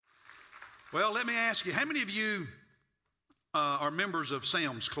Well, let me ask you, how many of you are members of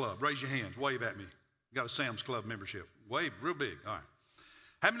Sam's Club? Raise your hands. Wave at me. You got a Sam's Club membership. Wave real big. All right.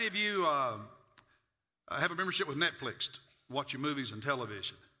 How many of you have a membership with Netflix? Watch your movies and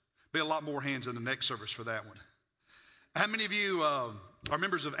television. Be a lot more hands in the next service for that one. How many of you are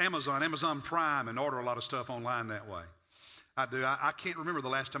members of Amazon Prime, and order a lot of stuff online that way? I do. I can't remember the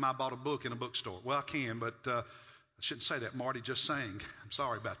last time I bought a book in a bookstore. Well, I can, but I shouldn't say that. Marty just sang. I'm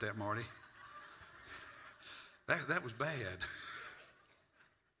sorry about that, Marty. That was bad.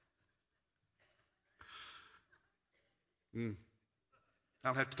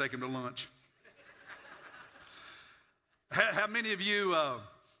 I'll have to take him to lunch. How many of you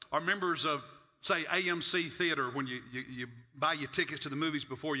are members of, say, AMC Theater when you buy your tickets to the movies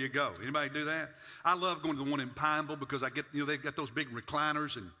before you go? Anybody do that? I love going to the one in Pineville because they've got those big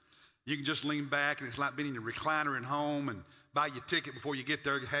recliners and you can just lean back and it's like being in a recliner at home and buy your ticket before you get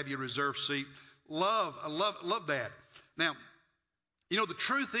there, have your reserved seat. I love that. Now, the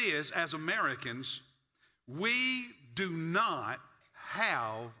truth is, as Americans, we do not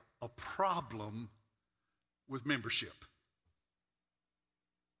have a problem with membership.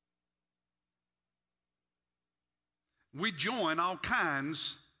 We join all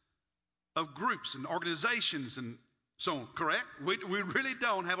kinds of groups and organizations and so on, correct? We really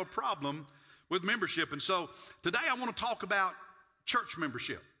don't have a problem with membership. And so today I want to talk about church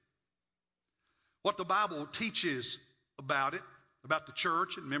membership. What the Bible teaches about it, about the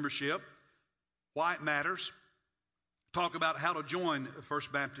church and membership, why it matters. Talk about how to join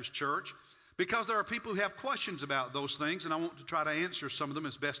First Baptist Church, because there are people who have questions about those things, and I want to try to answer some of them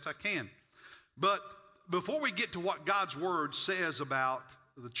as best I can. But before we get to what God's Word says about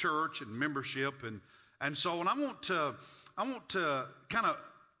the church and membership and so on, I want to kind of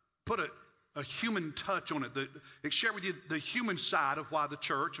put a human touch on it, share with you the human side of why the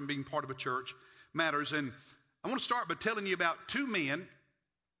church and being part of a church matters. And I want to start by telling you about two men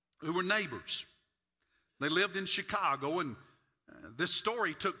who were neighbors. They lived in Chicago, and this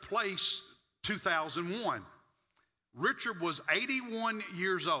story took place 2001. Richard was 81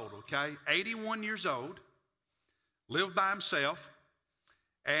 years old, okay? 81 years old, lived by himself,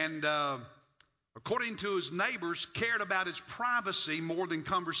 and according to his neighbors, cared about his privacy more than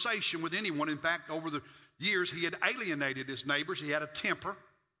conversation with anyone. In fact, over the years, he had alienated his neighbors. He had a temper,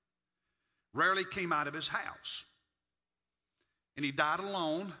 rarely came out of his house. And he died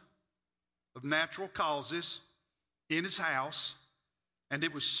alone of natural causes in his house, and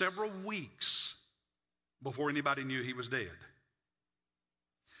it was several weeks before anybody knew he was dead.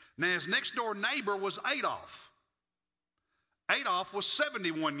 Now, his next door neighbor was Adolf. Adolf was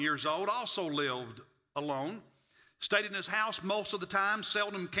 71 years old, also lived alone, stayed in his house most of the time,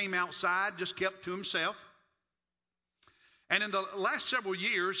 seldom came outside, just kept to himself. And in the last several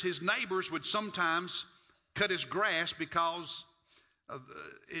years, his neighbors would sometimes cut his grass because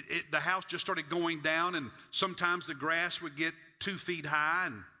the house just started going down, and sometimes the grass would get 2 feet high,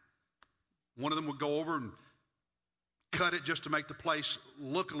 and one of them would go over and cut it just to make the place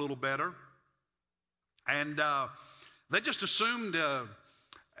look a little better. And they just assumed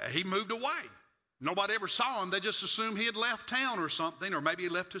he moved away. Nobody ever saw him. They just assumed he had left town or something, or maybe he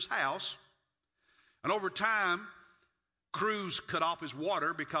left his house. And over time, crews cut off his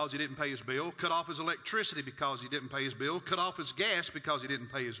water because he didn't pay his bill, cut off his electricity because he didn't pay his bill, cut off his gas because he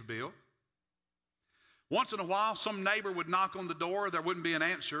didn't pay his bill. Once in a while, some neighbor would knock on the door. There wouldn't be an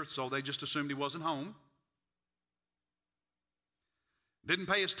answer, so they just assumed he wasn't home. Didn't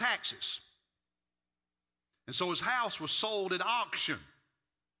pay his taxes. And so his house was sold at auction.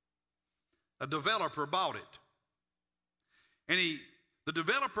 A developer bought it. And the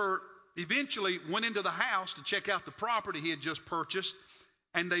developer eventually went into the house to check out the property he had just purchased,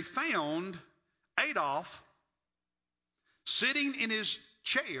 and they found Adolf sitting in his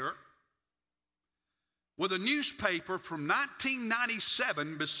chair with a newspaper from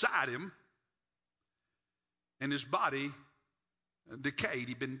 1997 beside him, and his body decayed.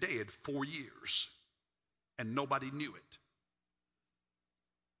 He'd been dead 4 years, and nobody knew it.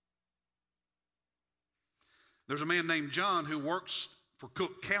 There's a man named John who works for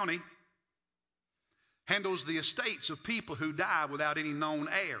Cook County, handles the estates of people who die without any known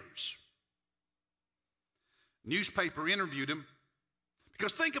heirs. Newspaper interviewed him,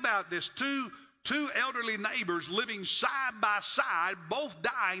 because think about this, two elderly neighbors living side by side, both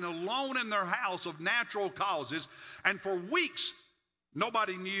dying alone in their house of natural causes, and for weeks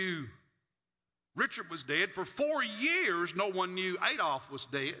nobody knew Richard was dead. For 4 years no one knew Adolf was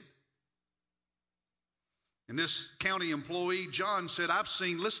dead. And this county employee, John, said,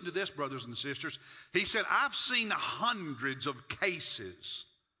 listen to this, brothers and sisters. He said, I've seen hundreds of cases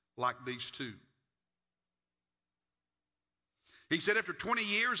like these two. He said, after 20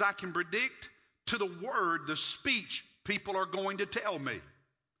 years, I can predict to the word the speech people are going to tell me.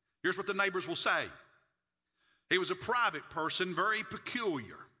 Here's what the neighbors will say. He was a private person, very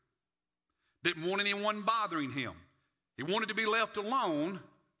peculiar. Didn't want anyone bothering him. He wanted to be left alone,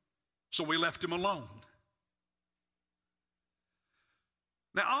 so we left him alone.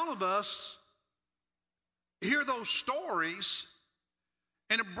 Now, all of us hear those stories,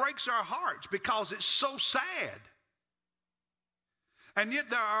 and it breaks our hearts because it's so sad. And yet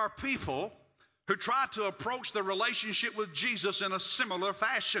there are people who try to approach their relationship with Jesus in a similar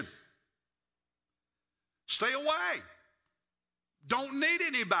fashion. Stay away. Don't need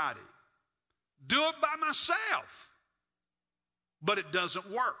anybody. Do it by myself. But it doesn't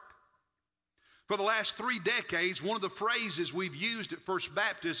work. For the last 3 decades, one of the phrases we've used at First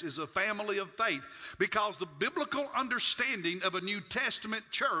Baptist is a family of faith, because the biblical understanding of a New Testament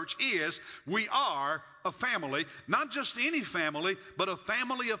church is we are a family, not just any family, but a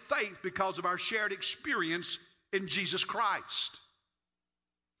family of faith because of our shared experience in Jesus Christ.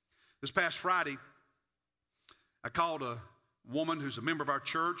 This past Friday, I called a woman who's a member of our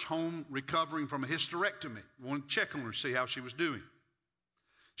church home recovering from a hysterectomy. I wanted to check on her, see how she was doing.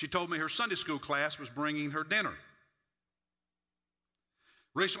 She told me her Sunday school class was bringing her dinner.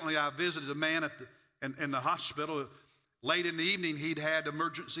 Recently, I visited a man in the hospital. Late in the evening, he'd had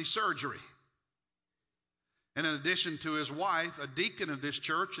emergency surgery. And in addition to his wife, a deacon of this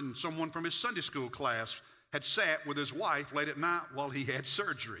church and someone from his Sunday school class had sat with his wife late at night while he had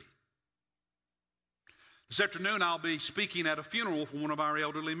surgery. This afternoon, I'll be speaking at a funeral for one of our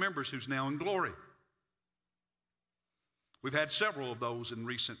elderly members who's now in glory. We've had several of those in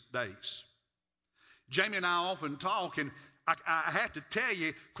recent days. Jamie and I often talk, and I have to tell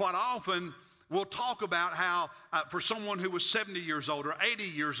you, quite often we'll talk about how for someone who was 70 years old or 80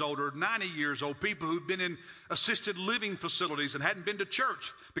 years old or 90 years old, people who've been in assisted living facilities and hadn't been to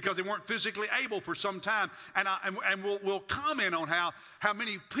church because they weren't physically able for some time, and we'll comment on how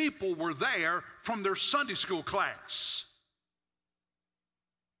many people were there from their Sunday school class.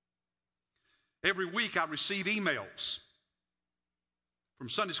 Every week I receive emails from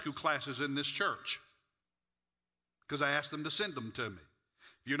Sunday school classes in this church because I asked them to send them to me.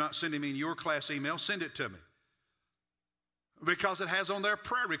 If you're not sending me your class email, send it to me. Because it has on their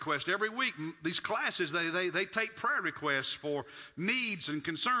prayer request. Every week, these classes, they take prayer requests for needs and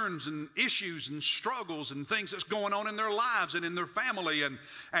concerns and issues and struggles and things that's going on in their lives and in their family.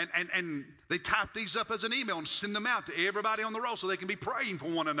 And they type these up as an email and send them out to everybody on the roll so they can be praying for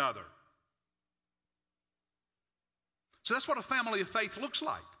one another. So that's what a family of faith looks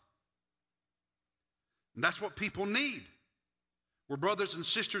like. And that's what people need. We're brothers and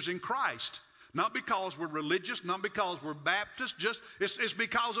sisters in Christ. Not because we're religious, not because we're Baptist, it's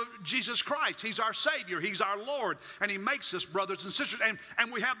because of Jesus Christ. He's our Savior, He's our Lord, and He makes us brothers and sisters.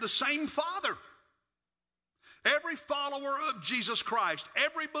 And we have the same Father. Every follower of Jesus Christ,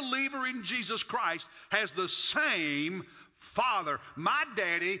 every believer in Jesus Christ has the same Father. My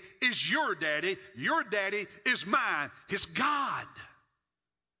daddy is your daddy is mine. It's God.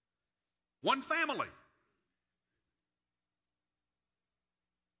 One family.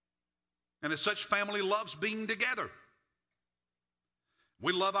 And as such, family loves being together.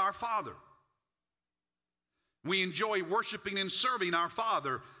 We love our Father. We enjoy worshiping and serving our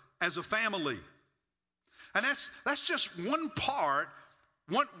Father as a family. And that's just one part.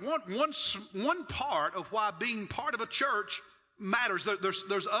 One part of why being part of a church matters.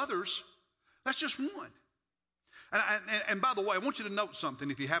 There's others. That's just one. And by the way, I want you to note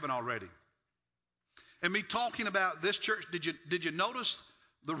something if you haven't already. And me talking about this church, did you notice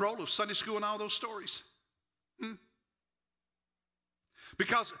the role of Sunday school in all those stories?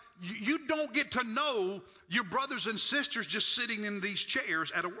 Because you don't get to know your brothers and sisters just sitting in these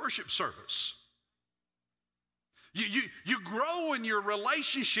chairs at a worship service. You grow in your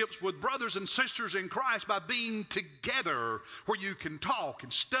relationships with brothers and sisters in Christ by being together, where you can talk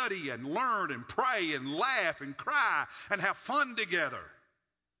and study and learn and pray and laugh and cry and have fun together.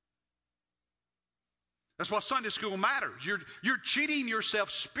 That's why Sunday school matters. You're cheating yourself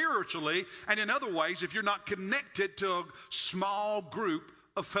spiritually and in other ways if you're not connected to a small group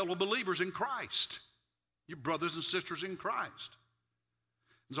of fellow believers in Christ. Your brothers and sisters in Christ.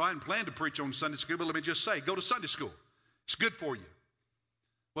 So I hadn't planned to preach on Sunday school, but let me just say, go to Sunday school. It's good for you.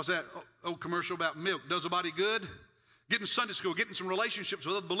 What's that old commercial about milk? Does a body good? Getting Sunday school, getting some relationships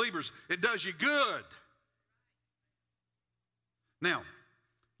with other believers, it does you good. Now,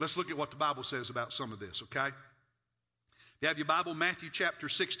 let's look at what the Bible says about some of this, okay? If you have your Bible, Matthew chapter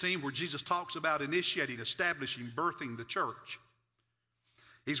 16, where Jesus talks about initiating, establishing, birthing the church.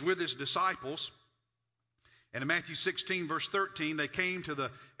 He's with his disciples. And in Matthew 16, verse 13, they came to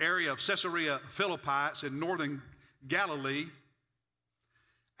the area of Caesarea Philippi. It's in northern Galilee.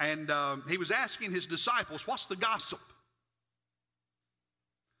 And he was asking his disciples, what's the gossip?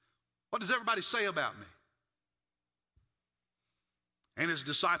 What does everybody say about me? And his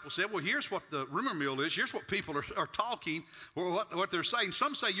disciples said, well, here's what the rumor mill is. Here's what people are talking, or what they're saying.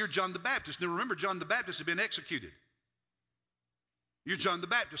 Some say you're John the Baptist. Now remember, John the Baptist had been executed. You're John the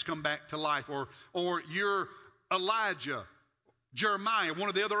Baptist come back to life. Or you're Elijah, Jeremiah, one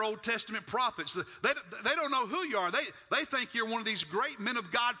of the other Old Testament prophets. They don't know who you are. They think you're one of these great men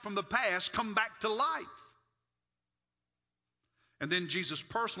of God from the past come back to life. And then Jesus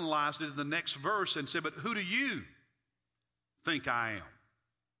personalized it in the next verse and said, but who do you think I am?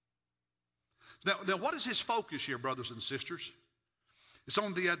 Now, what is his focus here, brothers and sisters? It's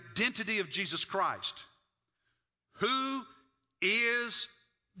on the identity of Jesus Christ. Who is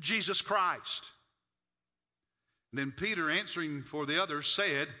Jesus Christ? And then Peter, answering for the others,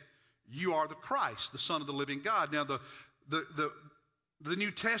 said, you are the Christ, the Son of the living God. Now, the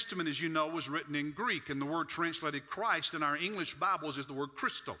New Testament, as you know, was written in Greek, and the word translated Christ in our English Bibles is the word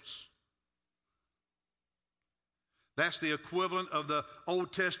Christos. That's the equivalent of the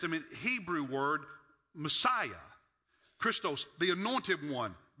Old Testament Hebrew word Messiah. Christos, the anointed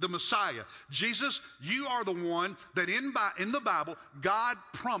one, the Messiah. Jesus, you are the one that in the Bible, God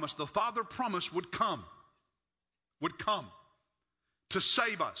promised, the Father promised would come to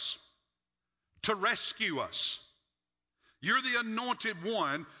save us, to rescue us. You're the anointed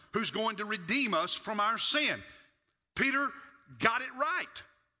one who's going to redeem us from our sin. Peter got it right.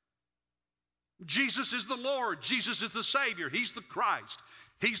 Jesus is the Lord. Jesus is the Savior. He's the Christ.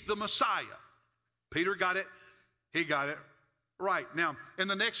 He's the Messiah. Peter got it. He got it right. Now, in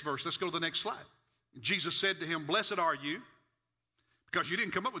the next verse, let's go to the next slide. Jesus said to him, blessed are you, because you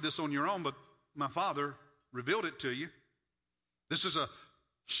didn't come up with this on your own, but my Father revealed it to you. This is a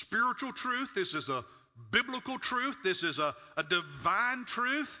spiritual truth. This is a biblical truth. This is a divine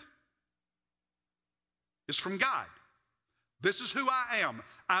truth. It's from God. This is who I am.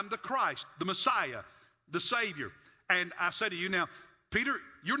 I'm the Christ, the Messiah, the Savior. And I say to you now, Peter,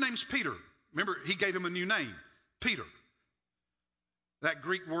 your name's Peter. Remember, he gave him a new name, Peter. That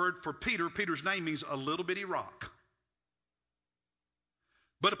Greek word for Peter, Peter's name means a little bitty rock.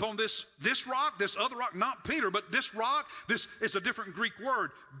 But upon this rock, this other rock, not Peter, but this rock, this is a different Greek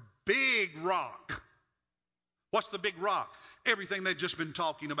word, big rock. What's the big rock? Everything they've just been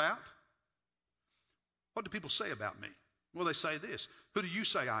talking about. What do people say about me? Well, they say this. Who do you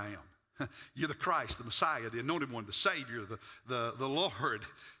say I am? You're the Christ, the Messiah, the anointed one, the Savior, the Lord.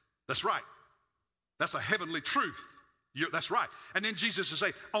 That's right. That's a heavenly truth. That's right. And then Jesus will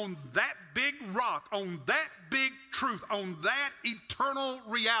say, on that big rock, on that big truth, on that eternal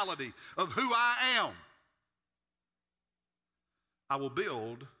reality of who I am, I will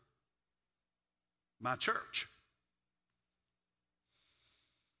build my church.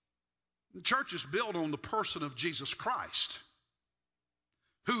 The church is built on the person of Jesus Christ.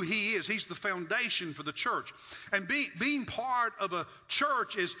 Who he is. He's the foundation for the church. And being part of a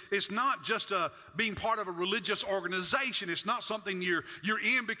church is not just being part of a religious organization. It's not something you're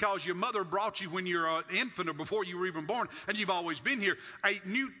in because your mother brought you when you're an infant or before you were even born and you've always been here. A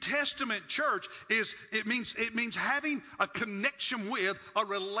New Testament church it means having a connection with, a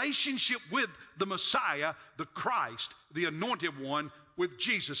relationship with the Messiah, the Christ, the anointed one, with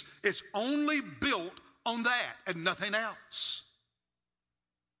Jesus. It's only built on that and nothing else.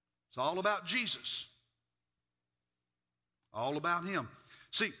 It's all about Jesus. All about him.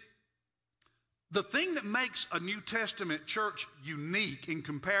 See, the thing that makes a New Testament church unique in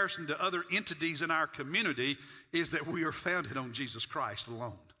comparison to other entities in our community is that we are founded on Jesus Christ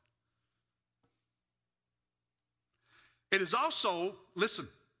alone. It is also, listen,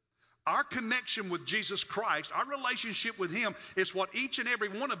 our connection with Jesus Christ, our relationship with him is what each and every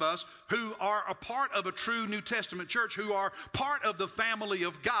one of us who are a part of a true New Testament church, who are part of the family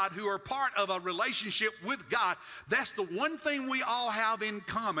of God, who are part of a relationship with God, that's the one thing we all have in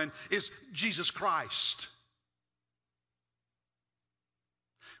common is Jesus Christ.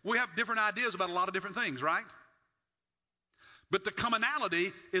 We have different ideas about a lot of different things, right? But the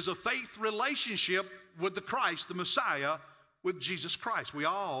commonality is a faith relationship with the Christ, the Messiah, with Jesus Christ. We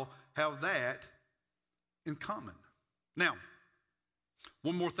all have that in common. Now,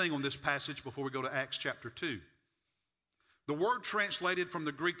 one more thing on this passage before we go to Acts chapter 2. The word translated from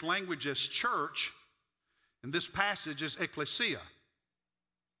the Greek language as church in this passage is ekklesia.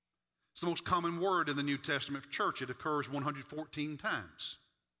 It's the most common word in the New Testament for church. It occurs 114 times.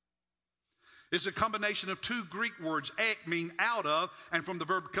 It's a combination of two Greek words, ek, meaning out of, and from the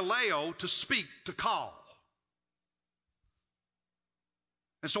verb kaleo, to speak, to call.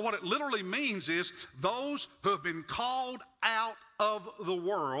 And so what it literally means is those who have been called out of the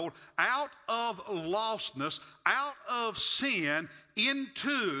world, out of lostness, out of sin,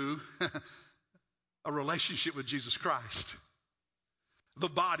 into a relationship with Jesus Christ. The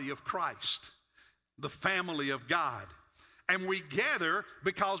body of Christ. The family of God. And we gather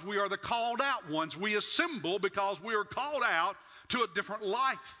because we are the called out ones. We assemble because we are called out to a different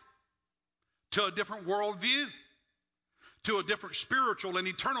life, to a different worldview, to a different spiritual and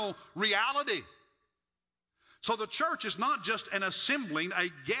eternal reality. So the church is not just an assembling, a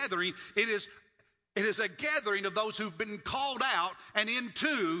gathering. It is a gathering of those who've been called out and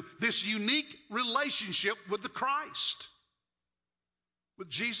into this unique relationship with the Christ, with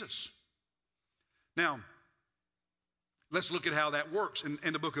Jesus. Now, let's look at how that works.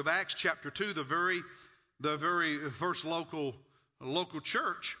 In the book of Acts, chapter 2, the very first local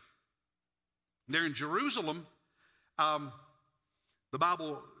church there in Jerusalem, the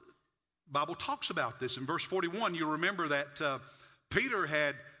Bible talks about this. In verse 41, you remember that Peter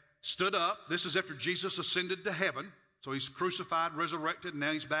had stood up. This is after Jesus ascended to heaven. So he's crucified, resurrected, and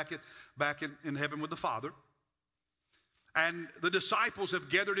now he's back in heaven with the Father. And the disciples have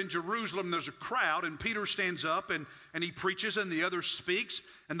gathered in Jerusalem. There's a crowd, and Peter stands up and he preaches, and the other speaks.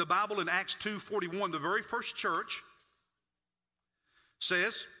 And the Bible in Acts 2:41, the very first church,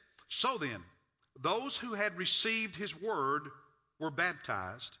 says, "So then, those who had received his word were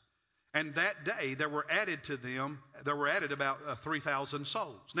baptized, and that day there were added about 3,000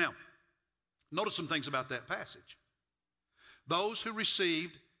 souls." Now, notice some things about that passage. Those who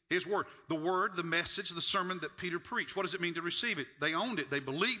received his word. The word, the message, the sermon that Peter preached. What does it mean to receive it? They owned it. They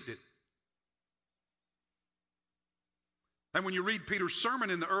believed it. And when you read Peter's sermon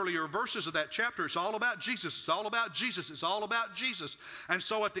in the earlier verses of that chapter, it's all about Jesus. It's all about Jesus. It's all about Jesus. And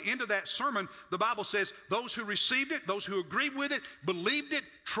so at the end of that sermon, the Bible says those who received it, those who agreed with it, believed it,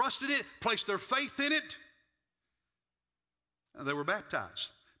 trusted it, placed their faith in it, they were baptized.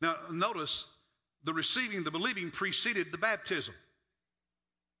 Now notice the receiving, the believing preceded the baptism.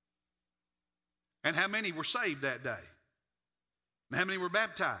 And how many were saved that day? And how many were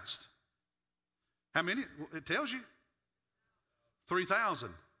baptized? How many? It tells you.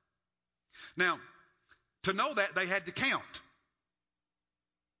 3,000. Now, to know that, they had to count.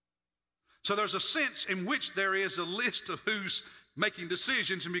 So there's a sense in which there is a list of who's making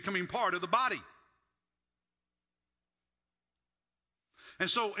decisions and becoming part of the body. And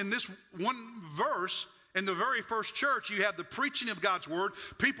so in this one verse, in the very first church, you have the preaching of God's word.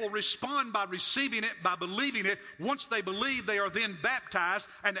 People respond by receiving it, by believing it. Once they believe, they are then baptized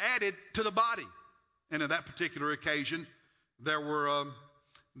and added to the body. And on that particular occasion, there were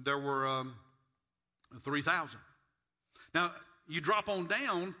 3,000. Now, you drop on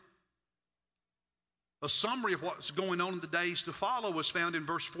down, a summary of what's going on in the days to follow was found in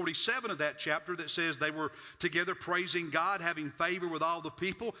verse 47 of that chapter that says they were together praising God, having favor with all the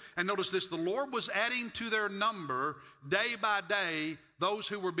people. And notice this, the Lord was adding to their number day by day those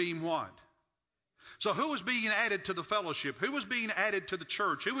who were being what? So who was being added to the fellowship? Who was being added to the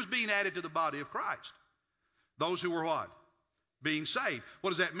church? Who was being added to the body of Christ? Those who were what? Being saved. What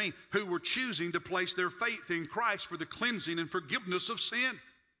does that mean? Who were choosing to place their faith in Christ for the cleansing and forgiveness of sin.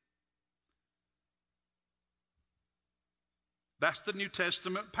 That's the New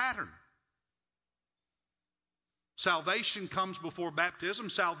Testament pattern. Salvation comes before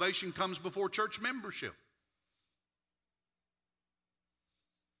baptism. Salvation comes before church membership.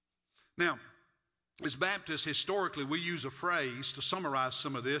 Now, as Baptists, historically, we use a phrase to summarize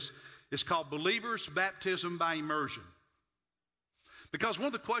some of this. It's called believers' baptism by immersion. Because one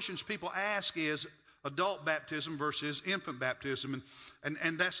of the questions people ask is adult baptism versus infant baptism.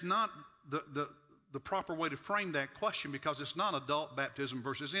 And that's not the proper way to frame that question, because it's not adult baptism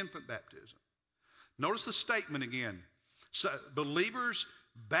versus infant baptism. Notice the statement again. So, believers'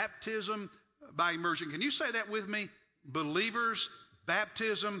 baptism by immersion. Can you say that with me? Believers'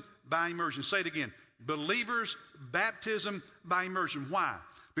 baptism by immersion. Say it again. Believers' baptism by immersion. Why?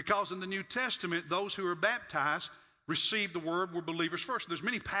 Because in the New Testament, those who are baptized received the word, were believers first. There's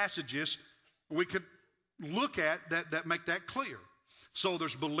many passages we could look at that make that clear. So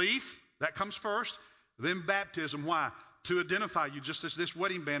there's belief. That comes first, then baptism. Why? To identify you, just as this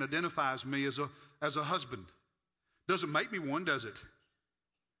wedding band identifies me as a husband. Doesn't make me one, does it?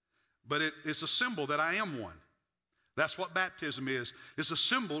 But it's a symbol that I am one. That's what baptism is. It's a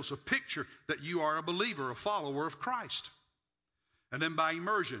symbol, it's a picture that you are a believer, a follower of Christ. And then by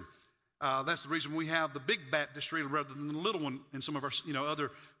immersion, that's the reason we have the big baptistry rather than the little one in some of our other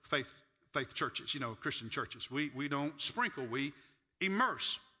faith churches, Christian churches. We don't sprinkle, we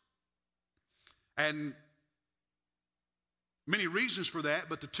immerse. And many reasons for that,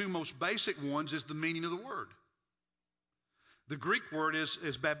 but the two most basic ones is the meaning of the word. The Greek word is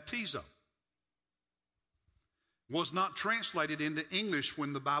baptizo. Was not translated into English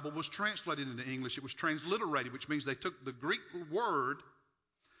when the Bible was translated into English. It was transliterated, which means they took the Greek word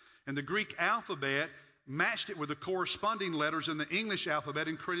and the Greek alphabet, matched it with the corresponding letters in the English alphabet,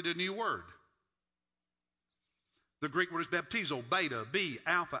 and created a new word. The Greek word is baptizo, beta, B,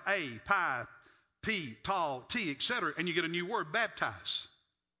 alpha, A, pi, P, tau, T, etc. And you get a new word, baptize.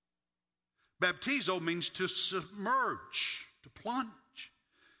 Baptizo means to submerge, to plunge.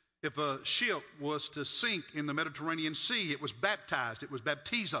 If a ship was to sink in the Mediterranean Sea, it was baptized, it was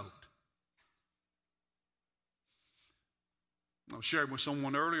baptizoed. I was sharing with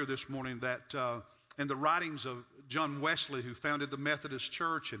someone earlier this morning that in the writings of John Wesley, who founded the Methodist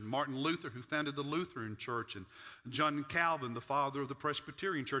Church, and Martin Luther, who founded the Lutheran Church, and John Calvin, the father of the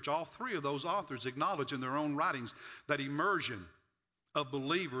Presbyterian Church, all three of those authors acknowledge in their own writings that immersion of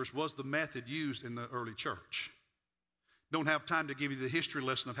believers was the method used in the early church. Don't have time to give you the history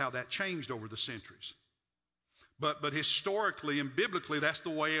lesson of how that changed over the centuries. But historically and biblically, that's the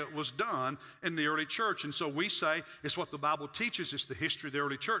way it was done in the early church. And so we say it's what the Bible teaches. It's the history of the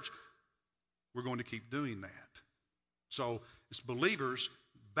early church. We're going to keep doing that. So it's believers,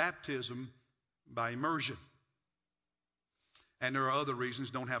 baptism by immersion. And there are other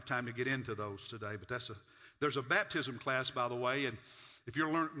reasons. Don't have time to get into those today. But there's a baptism class, by the way. And if you're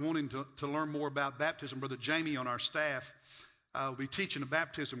wanting to learn more about baptism, Brother Jamie on our staff will be teaching a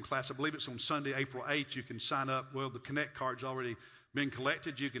baptism class. I believe it's on Sunday, April 8th. You can sign up. Well, the Connect card's already been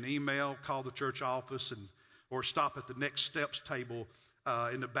collected. You can email, call the church office, or stop at the Next Steps table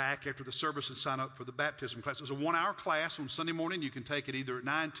in the back after the service and sign up for the baptism class. It's a 1-hour class on Sunday morning. You can take it either at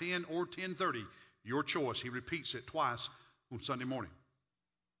 9:10 or 10:30. Your choice. He repeats it twice on Sunday morning.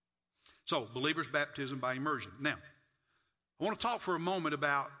 So, believers' baptism by immersion. Now, I want to talk for a moment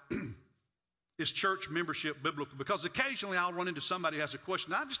about is church membership biblical? Because occasionally I'll run into somebody who has a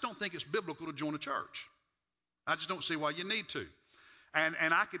question. I just don't think it's biblical to join a church. I just don't see why you need to. And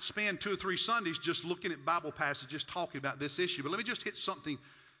I could spend 2 or 3 Sundays just looking at Bible passages talking about this issue. But let me just hit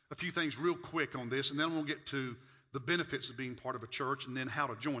a few things real quick on this, and then we'll get to the benefits of being part of a church and then how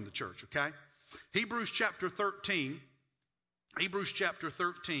to join the church, okay? Hebrews chapter 13,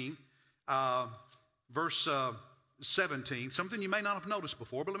 verse 17, something you may not have noticed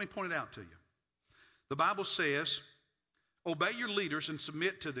before, but let me point it out to you. The Bible says, obey your leaders and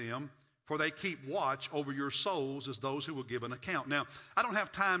submit to them, for they keep watch over your souls as those who will give an account. Now, I don't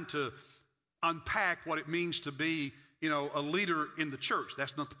have time to unpack what it means to be, a leader in the church.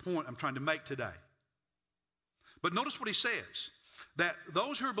 That's not the point I'm trying to make today. But notice what he says, that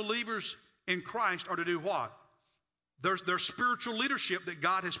those who are believers in Christ are to do what? There's spiritual leadership that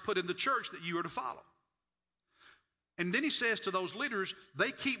God has put in the church that you are to follow. And then he says to those leaders,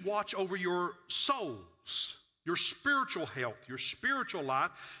 they keep watch over your souls, your spiritual health, your spiritual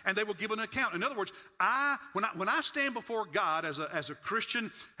life, and they will give an account. In other words, when I stand before God as a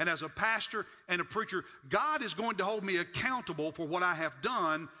Christian and as a pastor and a preacher, God is going to hold me accountable for what I have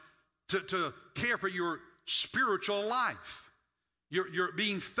done to care for your spiritual life. You're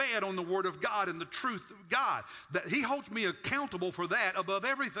being fed on the Word of God and the truth of God. That He holds me accountable for that above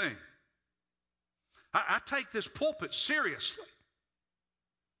everything. I take this pulpit seriously.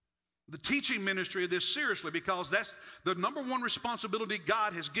 The teaching ministry of this seriously, because that's the number one responsibility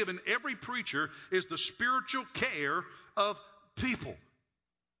God has given every preacher, is the spiritual care of people.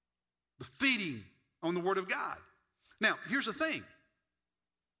 The feeding on the Word of God. Now, here's the thing.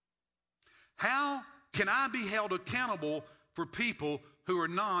 How can I be held accountable for people who are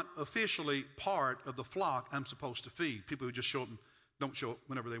not officially part of the flock I'm supposed to feed? People who just show up and don't show up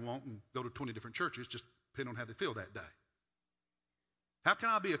whenever they want and go to 20 different churches, just depending on how they feel that day. How can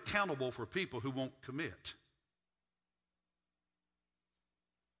I be accountable for people who won't commit?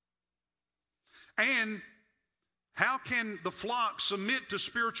 And how can the flock submit to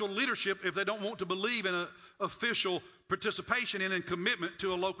spiritual leadership if they don't want to believe in an official participation in and commitment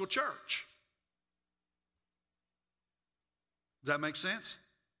to a local church? Does that make sense?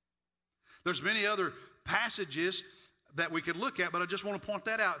 There's many other passages that we could look at, but I just want to point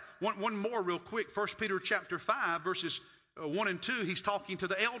that out. One more real quick. 1 Peter chapter 5, verses 1 and 2, he's talking to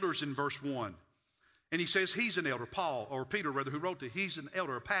the elders in verse 1. And he says he's an elder, Paul, or Peter rather, who wrote it. He's an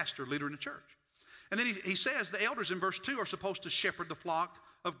elder, a pastor, leader in the church. And then he says the elders in verse 2 are supposed to shepherd the flock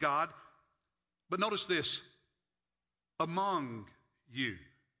of God. But notice this, among you.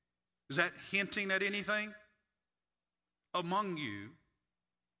 Is that hinting at anything? Among you,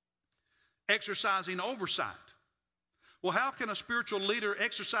 exercising oversight. Well, how can a spiritual leader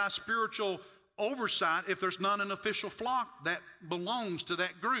exercise spiritual oversight if there's not an official flock that belongs to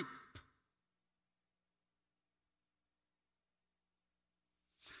that group?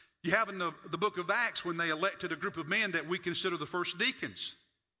 You have in the book of Acts when they elected a group of men that we consider the first deacons.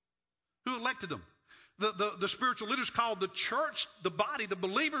 Who elected them? The spiritual leaders called the church, the body, the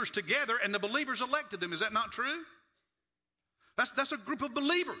believers together, and the believers elected them. Is that not true? That's a group of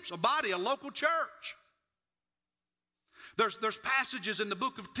believers, a body, a local church. There's passages in the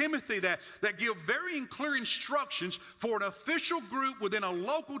book of Timothy that give very clear instructions for an official group within a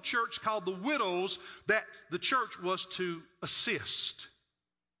local church called the widows that the church was to assist.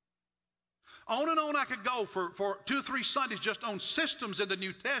 On and on I could go for 2 or 3 Sundays just on systems in the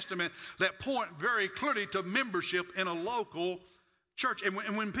New Testament that point very clearly to membership in a local church.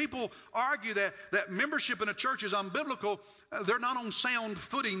 And when people argue that membership in a church is unbiblical, they're not on sound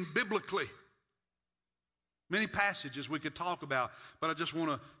footing biblically. Many passages we could talk about, but I just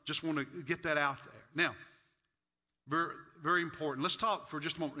want to get that out there. Now, very, very important. Let's talk for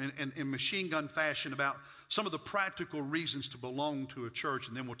just a moment in machine gun fashion about some of the practical reasons to belong to a church,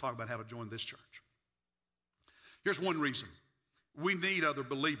 and then we'll talk about how to join this church. Here's one reason. We need other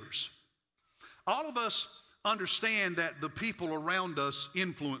believers. All of us understand that the people around us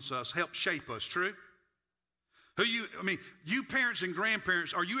influence us, help shape us, true? You parents and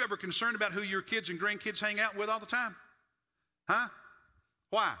grandparents, are you ever concerned about who your kids and grandkids hang out with all the time? Huh?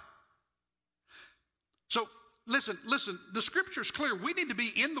 Why? So, listen, the scripture's clear. We need to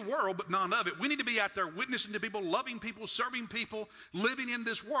be in the world, but none of it. We need to be out there witnessing to people, loving people, serving people, living in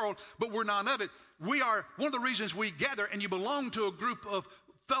this world, but we're none of it. We are, one of the reasons we gather and you belong to a group of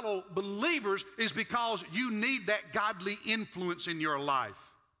fellow believers is because you need that godly influence in your life.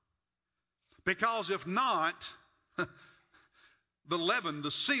 Because if not, the leaven,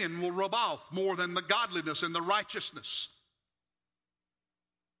 the sin will rub off more than the godliness and the righteousness.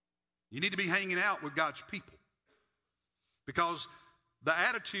 You need to be hanging out with God's people. Because the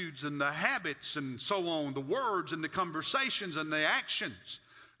attitudes and the habits and so on, the words and the conversations and the actions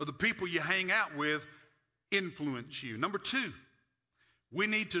of the people you hang out with influence you. Number 2, we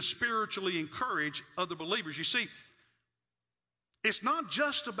need to spiritually encourage other believers. You see, it's not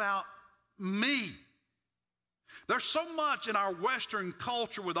just about me. There's so much in our Western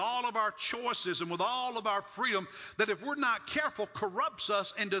culture with all of our choices and with all of our freedom that if we're not careful corrupts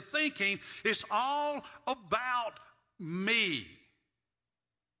us into thinking it's all about me.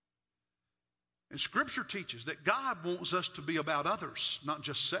 And Scripture teaches that God wants us to be about others, not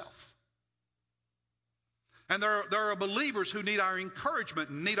just self. And there are believers who need our encouragement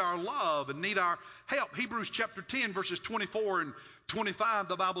and need our love and need our help. Hebrews chapter 10 verses 24 and 25,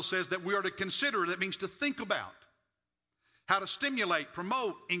 the Bible says that we are to consider, that means to think about, how to stimulate,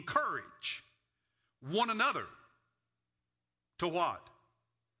 promote, encourage one another to what?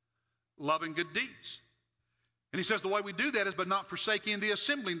 Love and good deeds. And he says the way we do that is by not forsaking the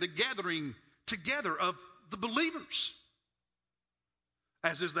assembling, the gathering together of the believers,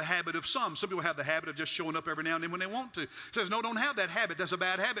 as is the habit of some. Some people have the habit of just showing up every now and then when they want to. He says, no, don't have that habit. That's a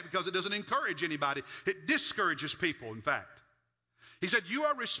bad habit because it doesn't encourage anybody. It discourages people, in fact. He said, you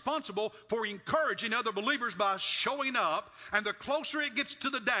are responsible for encouraging other believers by showing up. And the closer it gets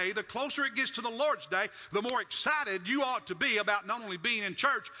to the day, the closer it gets to the Lord's day, the more excited you ought to be about not only being in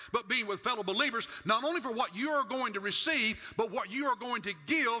church, but being with fellow believers, not only for what you are going to receive, but what you are going to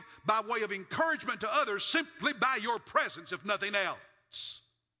give by way of encouragement to others simply by your presence, if nothing else.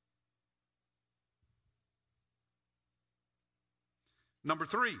 Number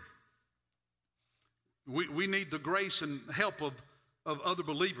 3, we need the grace and help of other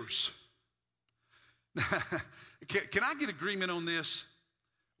believers. Can I get agreement on this?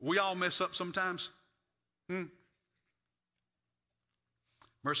 We all mess up sometimes.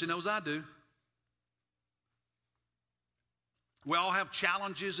 Mercy knows I do. We all have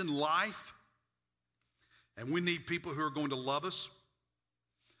challenges in life, and we need people who are going to love us,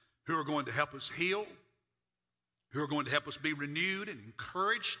 who are going to help us heal, who are going to help us be renewed and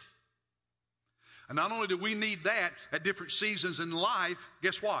encouraged. And not only do we need that at different seasons in life,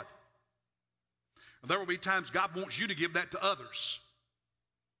 guess what? There will be times God wants you to give that to others.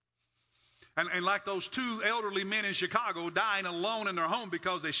 And like those 2 elderly men in Chicago dying alone in their home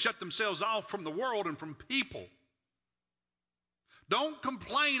because they shut themselves off from the world and from people. Don't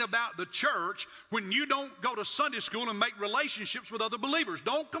complain about the church when you don't go to Sunday school and make relationships with other believers.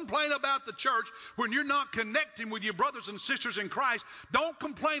 Don't complain about the church when you're not connecting with your brothers and sisters in Christ. Don't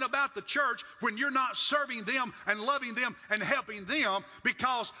complain about the church when you're not serving them and loving them and helping them,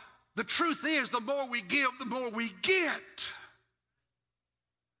 because the truth is the more we give, the more we get.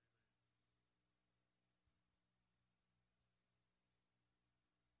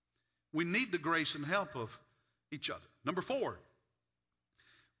 We need the grace and help of each other. Number 4,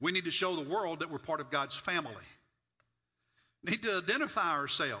 we need to show the world that we're part of God's family. We need to identify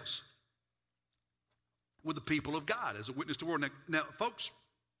ourselves with the people of God as a witness to the world. Now, folks,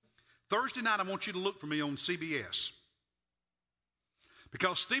 Thursday night I want you to look for me on CBS.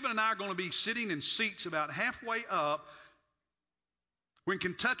 Because Stephen and I are going to be sitting in seats about halfway up when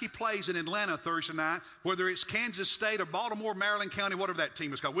Kentucky plays in Atlanta Thursday night, whether it's Kansas State or Baltimore, Maryland County, whatever that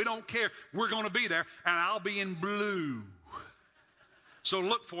team is called. We don't care. We're going to be there, and I'll be in blue. So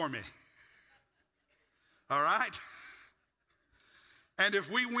look for me. All right? And if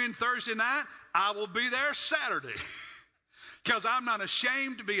we win Thursday night, I will be there Saturday. Because I'm not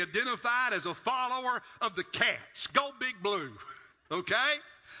ashamed to be identified as a follower of the Cats. Go Big Blue. Okay?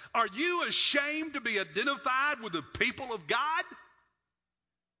 Are you ashamed to be identified with the people of God?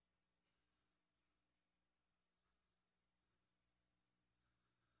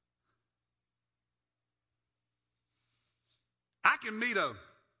 I can meet a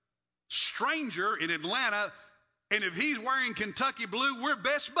stranger in Atlanta, and if he's wearing Kentucky blue, we're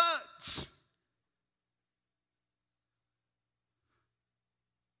best buds.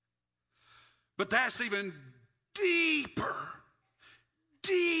 But that's even deeper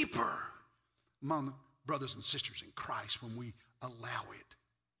among brothers and sisters in Christ when we allow it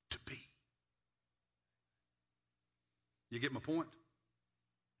to be. You get my point?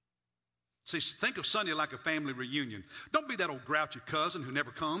 See, think of Sunday like a family reunion. Don't be that old grouchy cousin who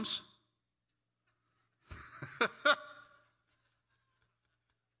never comes.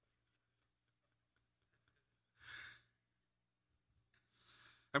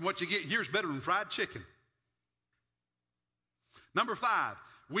 And what you get here is better than fried chicken. Number 5,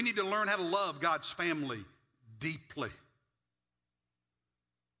 we need to learn how to love God's family deeply.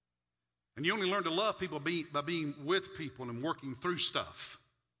 And you only learn to love people by being with people and working through stuff.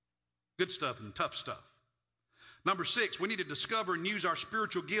 Good stuff and tough stuff. Number 6, we need to discover and use our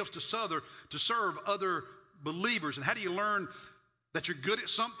spiritual gifts to serve other believers. And how do you learn that you're good at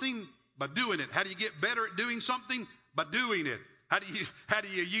something? By doing it. How do you get better at doing something? By doing it. How do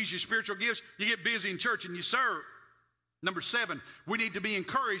you use your spiritual gifts? You get busy in church and you serve. Number 7, we need to be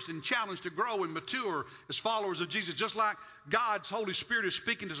encouraged and challenged to grow and mature as followers of Jesus. Just like God's Holy Spirit is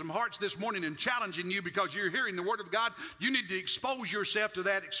speaking to some hearts this morning and challenging you because you're hearing the Word of God, you need to expose yourself to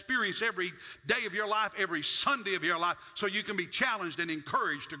that experience every day of your life, every Sunday of your life, so you can be challenged and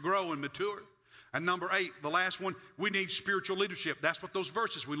encouraged to grow and mature. And number 8, the last one, we need spiritual leadership. That's what those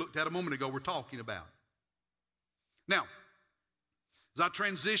verses we looked at a moment ago were talking about. Now, as I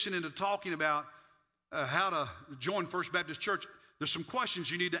transition into talking about how to join First Baptist Church, there's some questions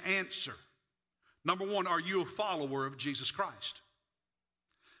you need to answer. Number 1, are you a follower of Jesus Christ?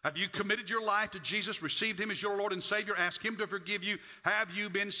 Have you committed your life to Jesus, received Him as your Lord and Savior, asked Him to forgive you? Have you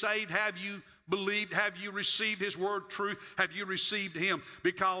been saved? Have you believed? Have you received His word truth? Have you received Him?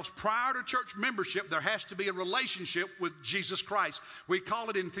 Because prior to church membership, there has to be a relationship with Jesus Christ. We call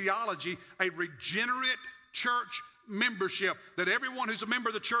it in theology a regenerate church membership, that everyone who's a member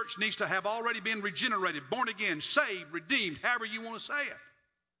of the church needs to have already been regenerated, born again, saved, redeemed, however you want to say it.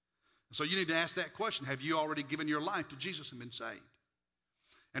 So you need to ask that question. Have you already given your life to Jesus and been saved?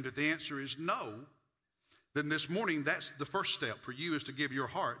 And if the answer is no, then this morning that's the first step for you, is to give your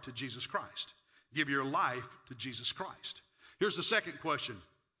heart to Jesus Christ. Give your life to Jesus Christ. Here's the second question.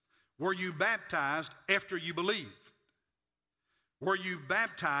 Were you baptized after you believed? Were you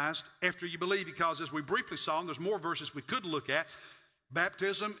baptized after you believe? Because as we briefly saw, and there's more verses we could look at,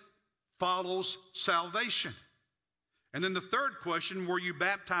 baptism follows salvation. And then the third question, were you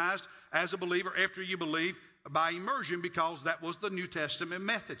baptized as a believer after you believed? By immersion, because that was the New Testament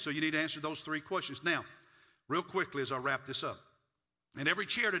method. So you need to answer those 3 questions. Now, real quickly as I wrap this up. And every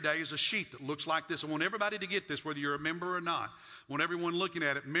chair today is a sheet that looks like this. I want everybody to get this, whether you're a member or not. I want everyone looking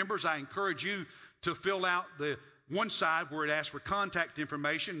at it. Members, I encourage you to fill out the one side where it asks for contact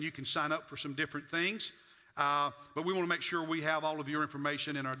information. You can sign up for some different things. But we want to make sure we have all of your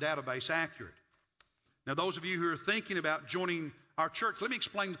information in our database accurate. Now, those of you who are thinking about joining our church, let me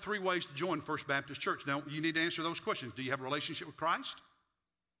explain the 3 ways to join First Baptist Church. Now, you need to answer those questions. Do you have a relationship with Christ?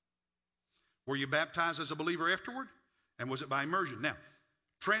 Were you baptized as a believer afterward? And was it by immersion? Now,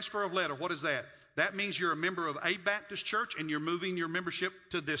 transfer of letter, what is that? That means you're a member of a Baptist church and you're moving your membership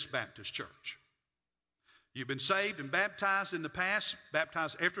to this Baptist church. You've been saved and baptized in the past,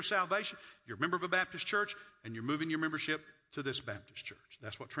 baptized after salvation. You're a member of a Baptist church, and you're moving your membership to this Baptist church.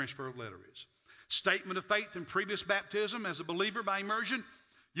 That's what transfer of letter is. Statement of faith in previous baptism as a believer by immersion.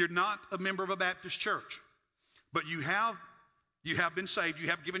 You're not a member of a Baptist church, but you have been saved. You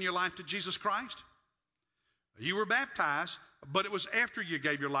have given your life to Jesus Christ. You were baptized, but it was after you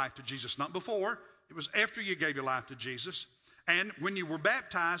gave your life to Jesus, not before. It was after you gave your life to Jesus. And when you were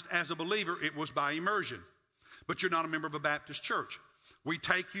baptized as a believer, it was by immersion. But you're not a member of a Baptist church. We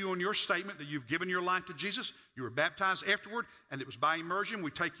take you on your statement that you've given your life to Jesus. You were baptized afterward, and it was by immersion.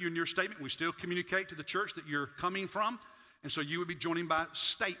 We take you in your statement. We still communicate to the church that you're coming from. And so you would be joining by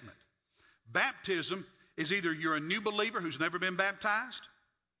statement. Baptism is either you're a new believer who's never been baptized,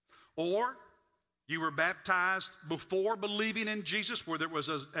 or you were baptized before believing in Jesus, whether it was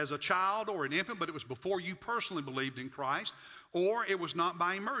as a child or an infant, but it was before you personally believed in Christ, or it was not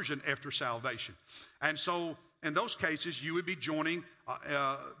by immersion after salvation. And so in those cases, you would be joining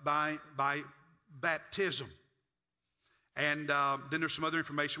by baptism. And then there's some other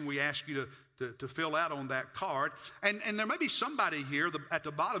information we ask you to fill out on that card. And there may be somebody here at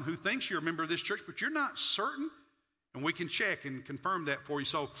the bottom who thinks you're a member of this church, but you're not certain. And we can check and confirm that for you.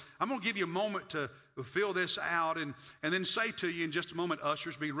 So I'm going to give you a moment to fill this out and then say to you in just a moment,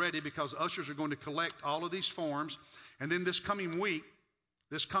 ushers, be ready, because ushers are going to collect all of these forms. And then this coming week,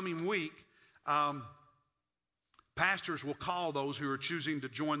 pastors will call those who are choosing to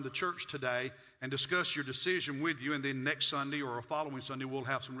join the church today and discuss your decision with you. And then next Sunday or a following Sunday, we'll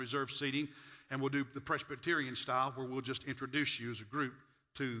have some reserved seating, and we'll do the Presbyterian style where we'll just introduce you as a group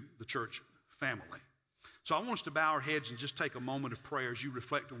to the church family. So I want us to bow our heads and just take a moment of prayer as you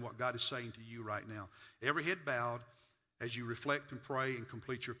reflect on what God is saying to you right now. Every head bowed as you reflect and pray and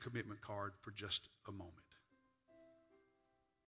complete your commitment card for just a moment.